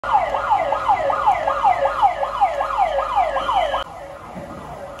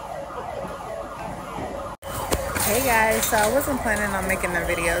Hey guys, so I wasn't planning on making a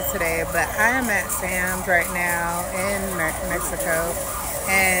video today, but I am at Sam's right now in Mexico.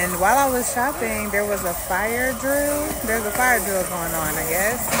 And while I was shopping, there was a fire drill. There's a fire drill going on, I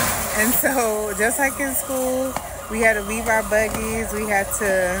guess. And so just like in school, we had to leave our buggies. We had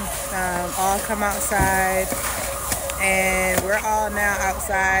to all come outside. And we're all now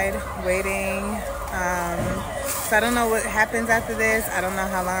outside waiting. So I don't know what happens after this. I don't know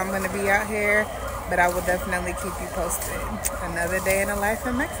how long I'm going to be out here, but I will definitely keep you posted. Another day in the life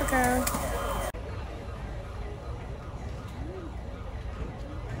in Mexico.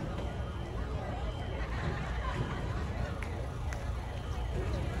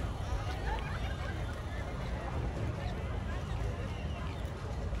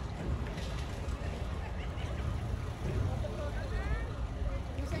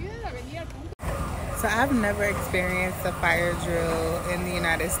 So I've never experienced a fire drill in the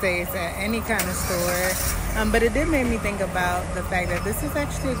United States at any kind of store, but it did make me think about the fact that this is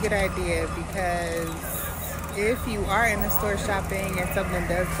actually a good idea, because if you are in the store shopping and something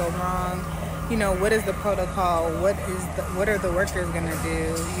does go wrong, you know, what is the protocol? What are the workers gonna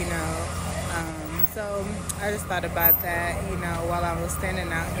do? You know, so I just thought about that, you know, while I was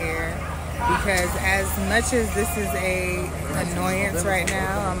standing out here, because as much as this is a annoyance right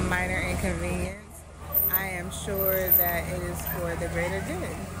now, a minor inconvenience, I am sure that it is for the greater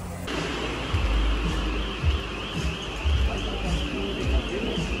good.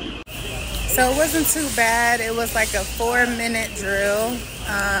 So it wasn't too bad. It was like a 4-minute drill.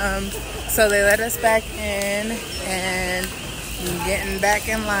 So they let us back in, and getting back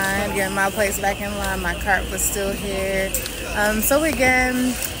in line, getting my place back in line. My cart was still here. So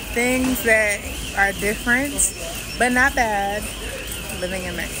again, things that are different, but not bad, living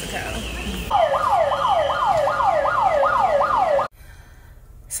in Mexico.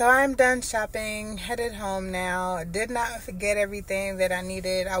 So I'm done shopping, headed home now. Did not get everything that I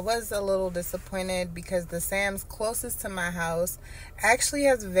needed. I was a little disappointed because the Sam's closest to my house actually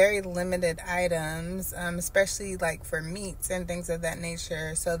has very limited items, especially like for meats and things of that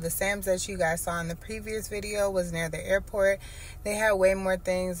nature. So the Sam's that you guys saw in the previous video was near the airport. They had way more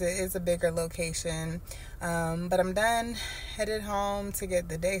things. It is a bigger location. But I'm done, headed home to get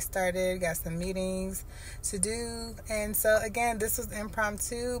the day started. Got some meetings to do. And so again, this was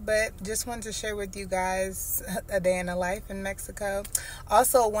impromptu, but just wanted to share with you guys a day in the life in Mexico.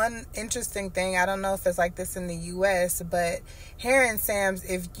 Also, one interesting thing, I don't know if it's like this in the US, but here in Sam's,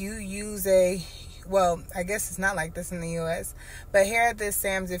 if you use well, I guess it's not like this in the US, but here at this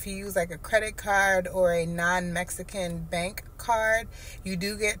Sam's, if you use like a credit card or a non-Mexican bank card, you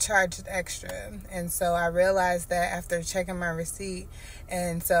do get charged extra. And so I realized that after checking my receipt,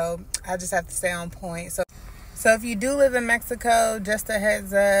 and so I just have to stay on point. So if you do live in Mexico, just a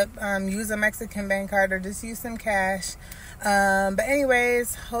heads up, use a Mexican bank card or just use some cash. But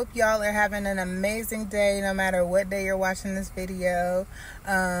anyways, hope y'all are having an amazing day no matter what day you're watching this video.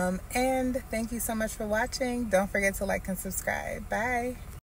 And thank you so much for watching. Don't forget to like and subscribe. Bye.